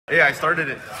Hey, I started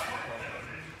it.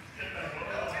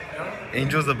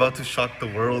 Angel's about to shock the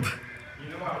world.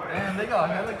 Man, they got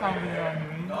hella confident on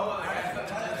me.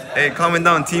 Hey, comment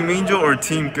down, Team Angel or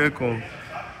Team Keko?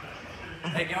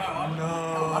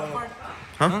 No.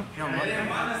 Huh? You want me to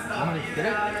get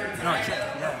it? No, check.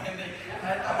 Yeah.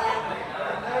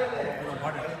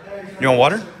 You want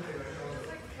water?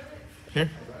 Here.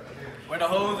 Where the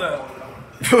hose at?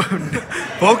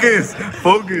 Focus!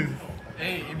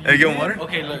 Hey, You want water?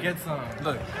 Okay, look. Get some.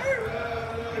 Look.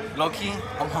 Low-key,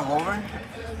 I'm hungover.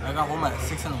 I got home at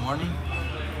 6 in the morning.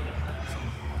 So,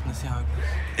 let's see how it goes.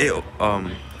 Hey,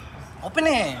 Open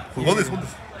it! hold this.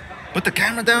 Put the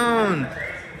camera down!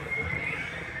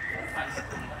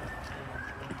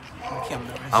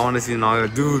 I want to see Naga.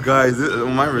 Dude, guys,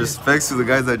 my respects to the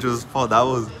guys that just fought.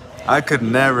 I could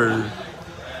never.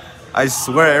 I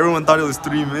swear, everyone thought it was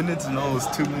 3 minutes. No, it was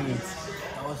 2 minutes.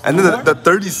 And then the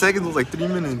 30 seconds was like 3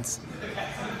 minutes.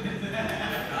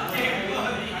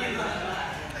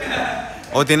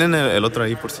 Oh, tienen el otro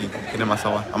ahí por si tiene más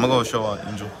agua. I'm gonna go show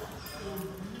Angel.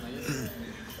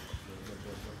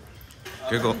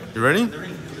 Keko, you ready?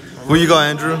 Who you got,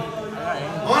 Andrew?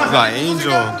 You got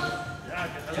Angel.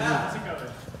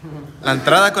 La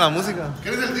entrada con la música.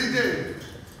 ¿Quién es el DJ?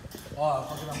 Oh,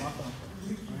 fucking I'm off.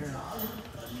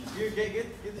 Here,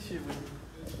 get the shit, man.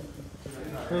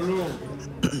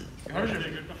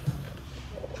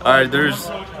 All right,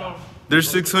 there's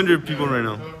 600 people right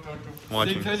now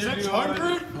watching.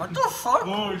 600? What the fuck?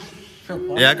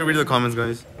 Yeah, I can read the comments,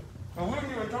 guys.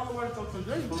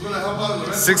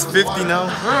 650 now.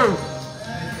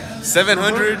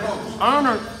 700. I'm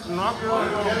gonna knock it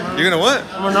out. You're gonna what?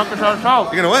 I'm gonna knock it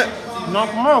out. You're gonna what? Knock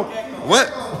him out. What?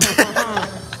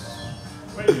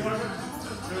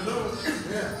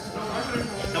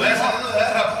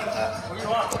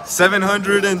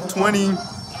 720.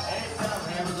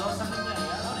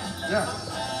 Yeah.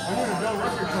 I need a Bell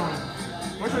record song.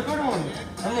 What's a good one?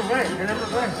 I'm a vet.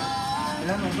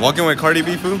 Walking with Cardi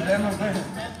B, fool.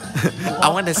 I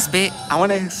want to spit. I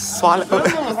want to swallow.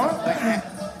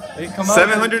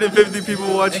 750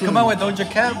 people watching. Come on with Doja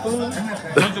Cat, fool.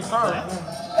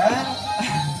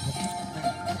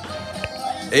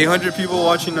 800 people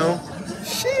watching now.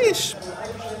 Sheesh.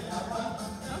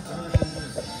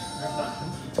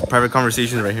 Private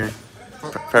conversations right here.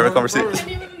 Private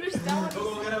conversation.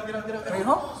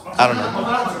 I don't know.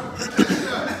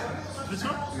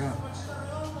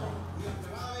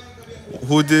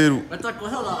 Who did?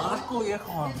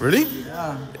 Really?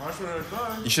 Yeah.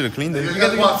 You should have cleaned it. You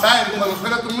gotta go outside. Cuando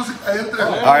suena tu música, entra.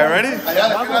 All right, ready? Allá,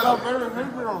 de aquel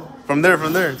lado. From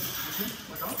there.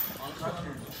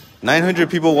 900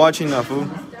 people watching now, fool.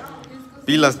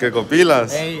 Pilas, Keko,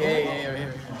 pilas. Hey, over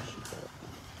here.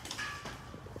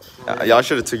 Y'all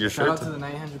should have took your Shout out shirt. to the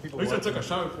 900 people. At least I took a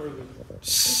shower for it.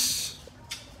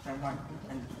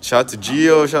 Shout out to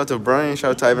Gio, shout out to Brian,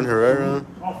 shout out to Ivan Herrera.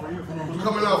 Who's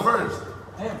coming out first?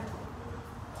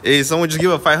 Hey, someone just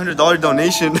give a $500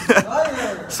 donation.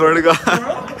 Swear to God.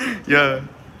 Yeah.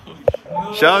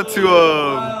 Shout out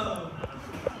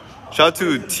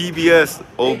to TBS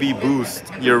OB Boost,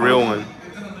 your real one.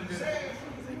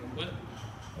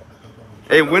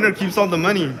 Hey, winner keeps all the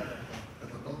money.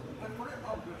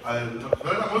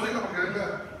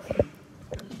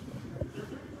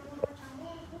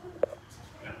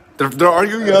 They're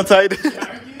arguing outside.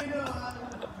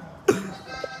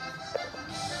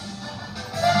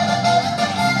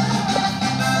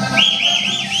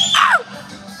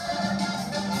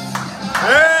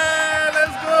 Hey,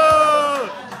 let's go!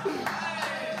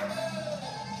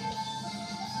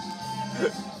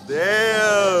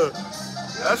 Damn!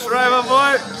 That's right, my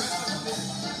boy!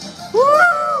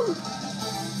 Woo!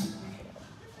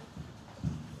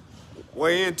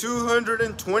 Weighing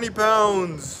 220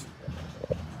 pounds.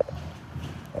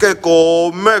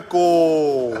 Keko,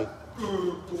 Meko.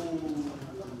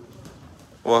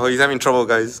 Well, he's having trouble,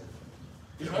 guys.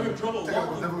 He's having trouble.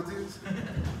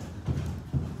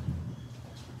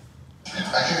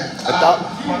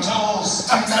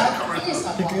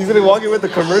 He's gonna walk in with the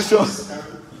commercial.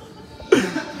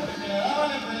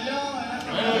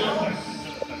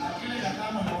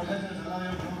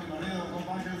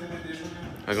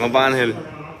 Compa Ángel.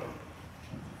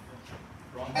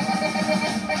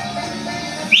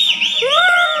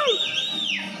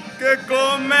 Keko,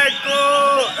 Meko.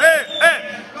 Hey.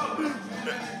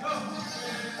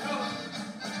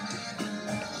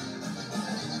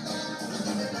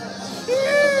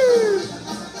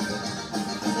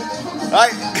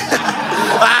 Ay.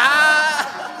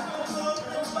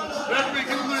 Referee,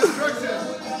 give him the instructions.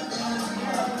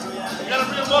 You gotta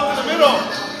bring him up in the middle.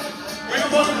 Bring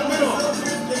him up in the middle.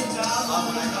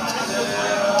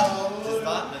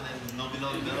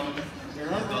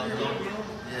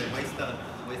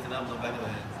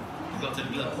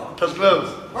 Touch gloves.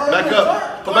 Back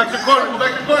up. Go back to the corner. Go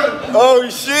back to the corner. Oh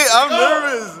shit, I'm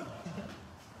nervous.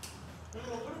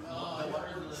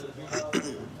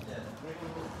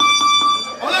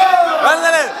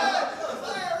 Ándale.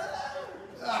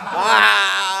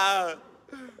 Ah.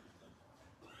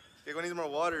 Keko needs more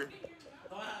water.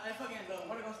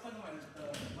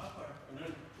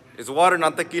 It's water,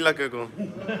 not tequila, Keko.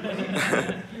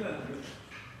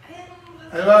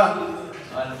 Ahí va.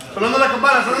 Sonando la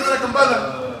campana, sonando la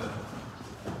campana.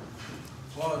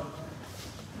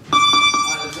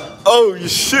 Oh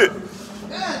shit.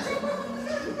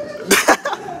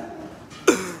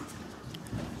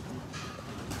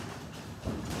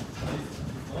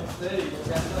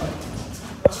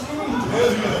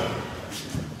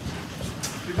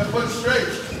 Keep that foot straight.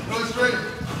 Foot straight.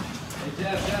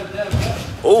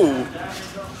 Oh.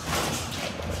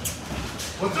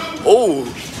 Oh.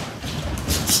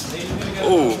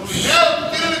 Oh.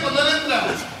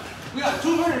 We got 2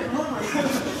 minutes, remember?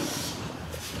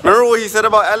 Remember what he said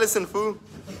about Allison, fool?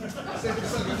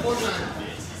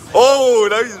 Oh,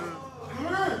 that is.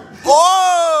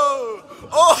 Oh!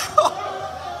 Oh!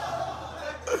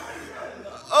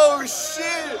 Oh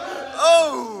shit!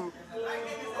 Oh!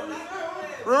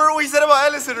 Remember what he said about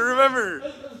Allison? Remember?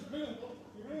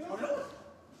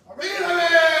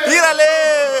 ¡Tírale!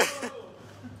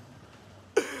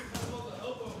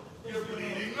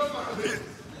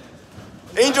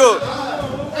 Angel!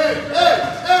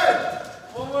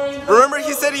 Remember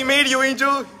he said he made you,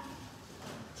 Angel?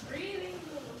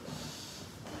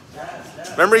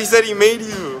 Remember he said he made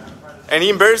you? And he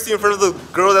embarrassed you in front of the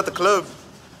girl at the club.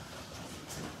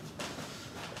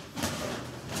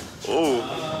 Oh.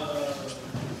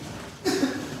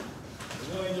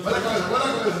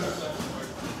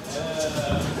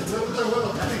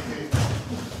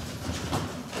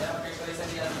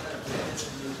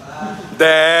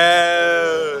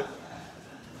 Damn.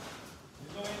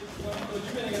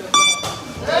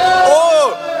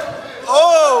 Oh!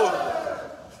 Oh!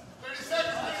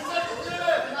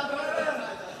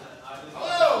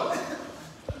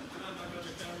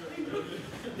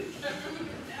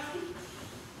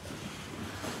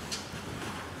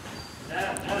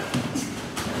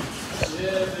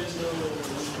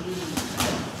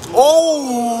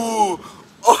 Oh!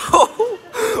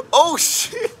 Oh! Oh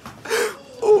shit!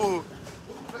 Oh!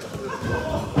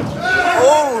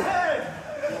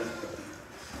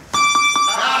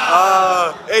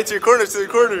 Oh! Hey, to your corners, to your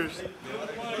corners.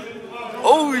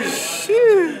 Oh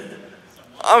shit!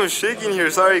 I'm shaking here.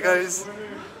 Sorry, guys.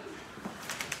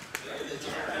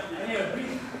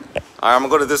 Alright, I'm gonna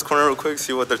go to this corner real quick,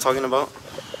 see what they're talking about.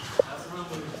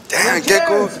 Damn,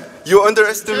 Keko, you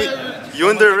underestimated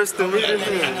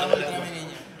me.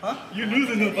 Huh? You're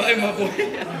losing the fight, my boy.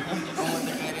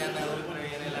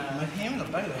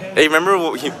 Hey, remember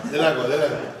what he?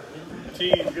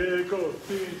 Team Keko.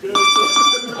 Team Keko.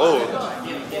 Oh.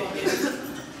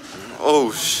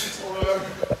 Oh shit.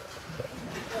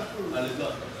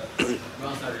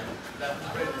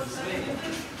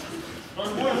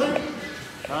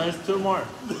 Nice, 2 more.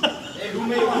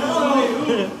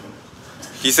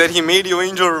 He said he made you,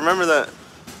 Angel. Remember that.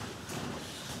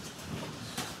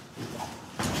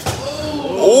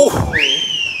 Oh.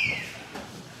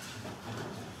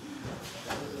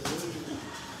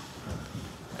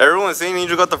 Everyone's saying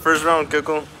Angel got the first round,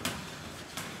 Keko.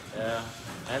 Yeah.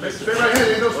 Straight right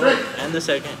here, Angel, straight. And the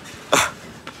second.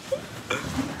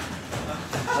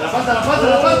 La pata, la pata,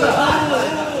 la pata.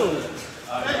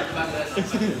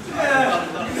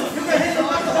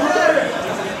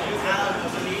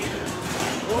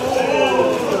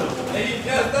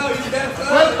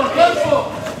 Cuerpo, cuerpo.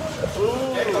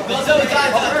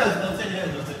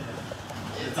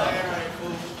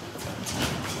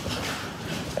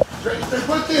 Straight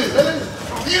fuerte, dale.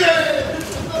 ¡Tire!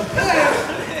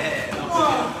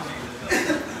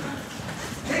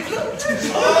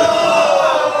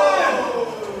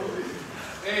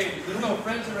 Hey, there's no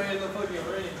French already in the fucking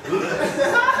ring.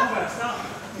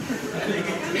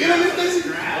 Mira, neta.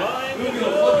 Who's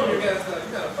gonna fucking your gas now? You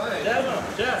gotta fight.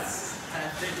 Yes.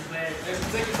 Hey,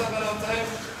 take yourself out on time.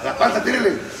 A la panza,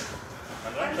 tírele.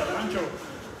 Rancho.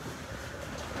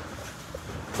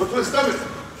 Go to the stomach.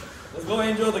 Let's go,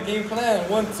 Angel. The game plan.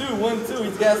 1-2, 1-2.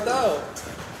 He's gassed out.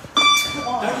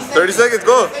 30 seconds,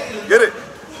 go. Get it.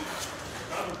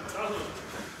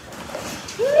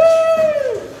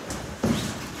 Woo!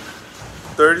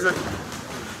 30 seconds.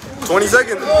 20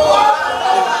 seconds.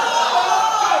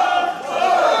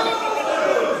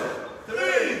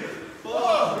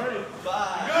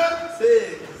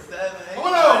 6, 7, 8.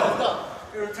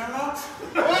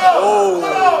 Oh.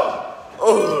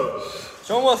 Oh.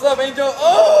 Show him what's up, Angel.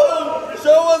 Oh!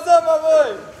 Show what's up, my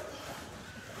boy.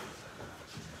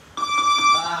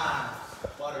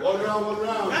 One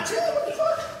round. That's it. What the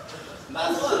fuck?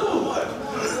 Last one.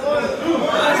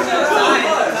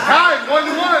 Time, 1-1.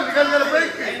 You guys gotta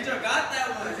break it. Angel got that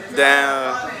one.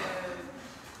 Damn.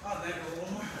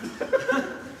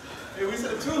 Hey, we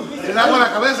said 2. Tira con la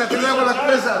cabeza, tira con la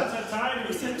cabeza.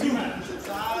 We said 2 matches.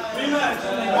 3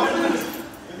 matches.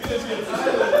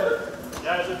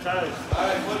 Yeah, it's a tie.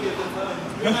 Alright, fuck it.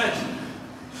 3 matches.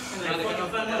 I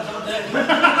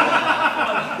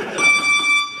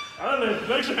don't know.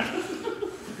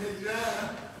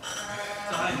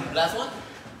 Last one?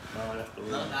 No, that's the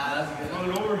Nah, that's a good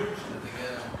one. over.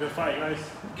 Good fight, guys.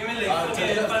 Give me like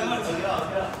 5 months.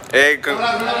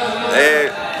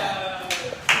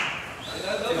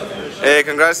 Hey,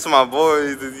 congrats to my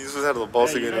boy. He's supposed to have the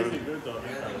balls to get in.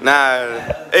 Nah.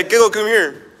 Hey, Keko, come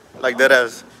here. Like that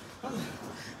ass.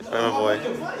 My boy.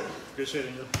 Good shit,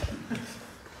 Angel.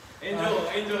 Angel. I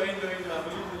believe in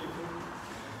you.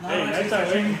 Hey, next time,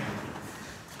 Wayne.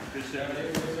 Good shit.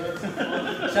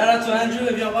 Shout out to Andrew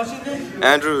if y'all watching this.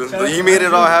 Andrew, he made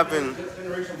it all happen.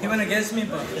 He went against me,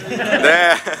 but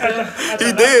Damn.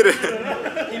 He did.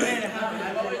 he made it happen.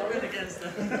 I've always been against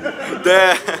him.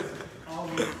 Damn.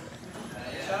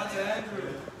 Shout out to Andrew.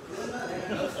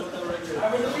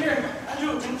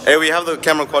 Hey, we have the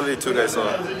camera quality too, guys. So.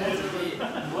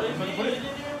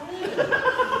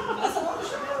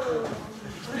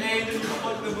 Hey, Andrew, you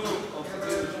fucked the move.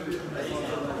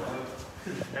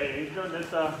 Hey, Angel,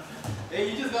 let's Hey,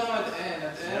 you just got him at the end.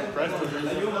 At the end, impressed with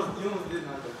like, you almost did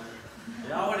not.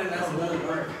 Y'all would have done some good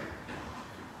work.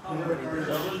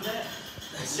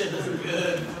 That shit was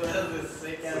good. That was a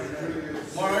sick ass.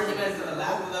 More organized than the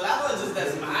last one. The last one was just that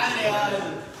smiley eyes.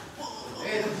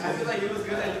 Hey, I feel like it was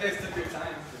good that you guys took your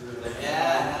time.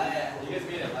 Yeah. You guys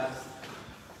made it last.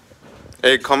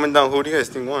 Hey, comment down. Who do you guys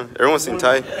think won? Everyone's saying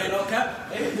Ty. Hey, no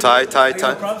cap. Hey, Ty.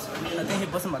 props. I think he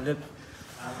busted my lip.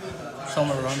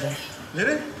 Somewhere around there. Did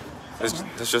it?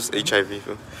 That's just HIV.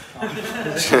 Fool.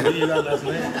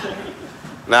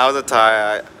 Now the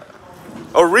tie.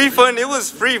 A refund? It was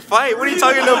free fight. What are you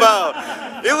talking about?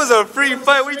 It was a free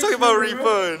fight. What are you talking about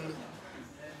refund?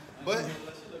 But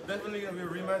definitely gonna be a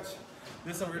rematch.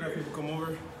 This time we're gonna have people come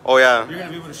over. Oh yeah. You're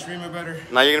gonna be able to stream it better.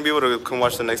 Now you're gonna be able to come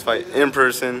watch the next fight in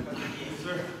person.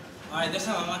 Alright, this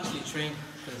time I'm actually trained.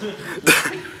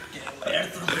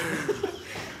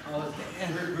 Oh, damn.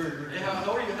 Hey,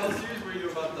 how were you? How serious were you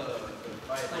about the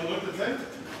fight? From 1 to 10?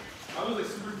 I was like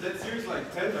super dead serious, like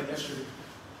 10, like yesterday.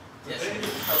 Yes. I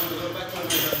was a little back when we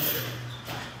were done.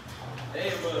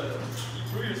 Hey, but you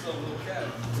threw yourself a little cat.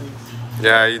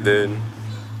 Yeah, you did.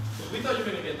 We thought you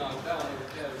were gonna get knocked down.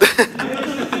 No,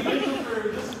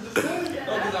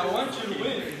 because I want you to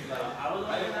win. I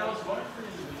was smart for you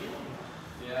to begin.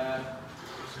 Yeah.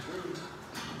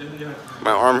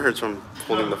 My arm hurts from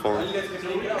holding the phone. You guys can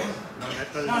take it out.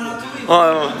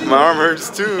 Oh, my arm hurts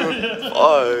too.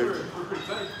 Fuck.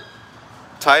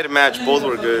 Tied match, both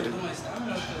were good.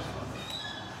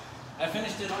 I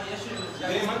finished it all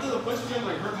yesterday. Hey, might do the push game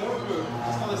like hurt more, but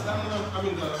it's not the stamina. I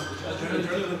mean, the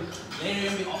adrenaline. They ain't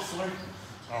gonna be all sore.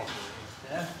 Oh.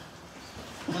 Yeah.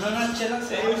 No, chill out.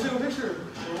 Hey, let me take a picture.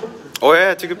 Oh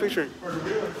yeah, take a picture.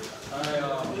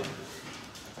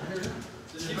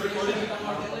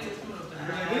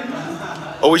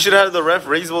 Oh, we should have the ref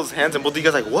raise both hands and both of you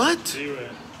guys like, what?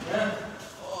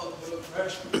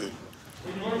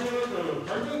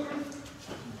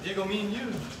 Diego, me and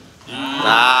you.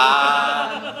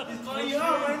 Nah. He's calling you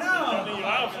out right now. You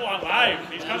out for live.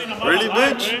 He's calling him out Really,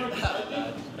 live, bitch?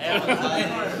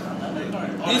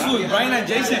 These were Brian and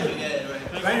Jason.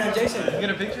 Brian and Jason. You get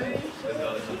a picture?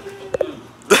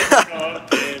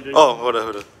 Oh, hold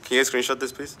on. Can you guys screenshot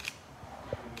this, please?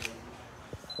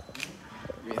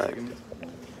 Alright.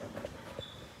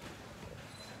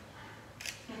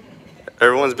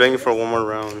 Everyone's begging for one more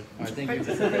round.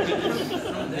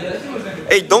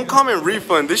 Hey, don't comment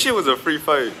refund. This shit was a free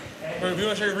fight. If you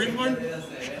want to show your refund?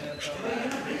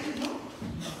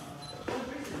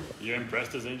 You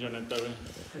impressed us, Angel, neta, güey.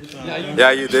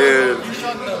 Yeah, you did. I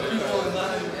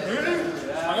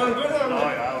got a good one. Oh,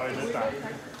 yeah, güey, neta.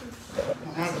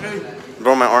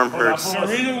 Bro, my arm hurts. The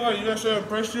reason why you guys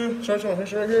impressed you, search on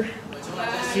history right here.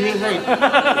 She was right.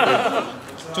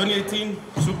 2018,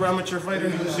 super amateur fighter.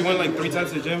 She went like 3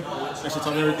 times to the gym. And she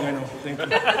told me everything I know. Thank you.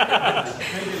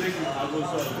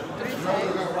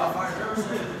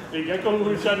 Hey, Keko,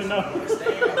 who you shouting out?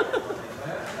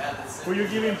 Who you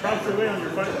giving props away on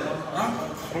your fight?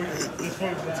 This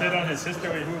one said on his sister.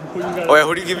 Wait, who you got? Oh yeah,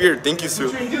 who do you give your thank you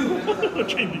to?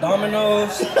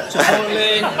 Domino's,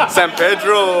 Chipotle. San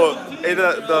Pedro. Hey,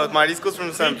 the mariscos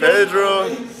from San Pedro.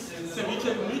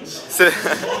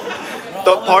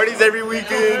 The parties every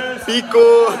weekend.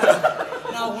 Keko.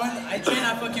 No, I train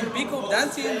at fucking Pico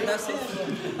dancing. That's it.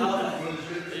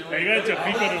 Hey, you got to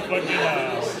Pico to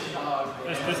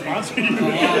fucking sponsor you.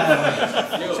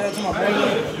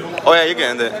 Oh yeah, you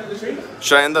can end it.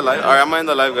 Should I end the live? Alright, I'm gonna end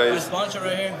the live, guys. Sponsor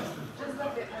right here.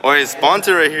 Oh, his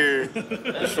sponsor right here.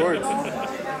 Shorts.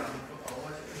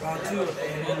 Round 2 in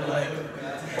like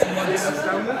 2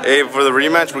 months. Hey, for the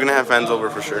rematch, we're gonna have fans over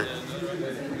for sure.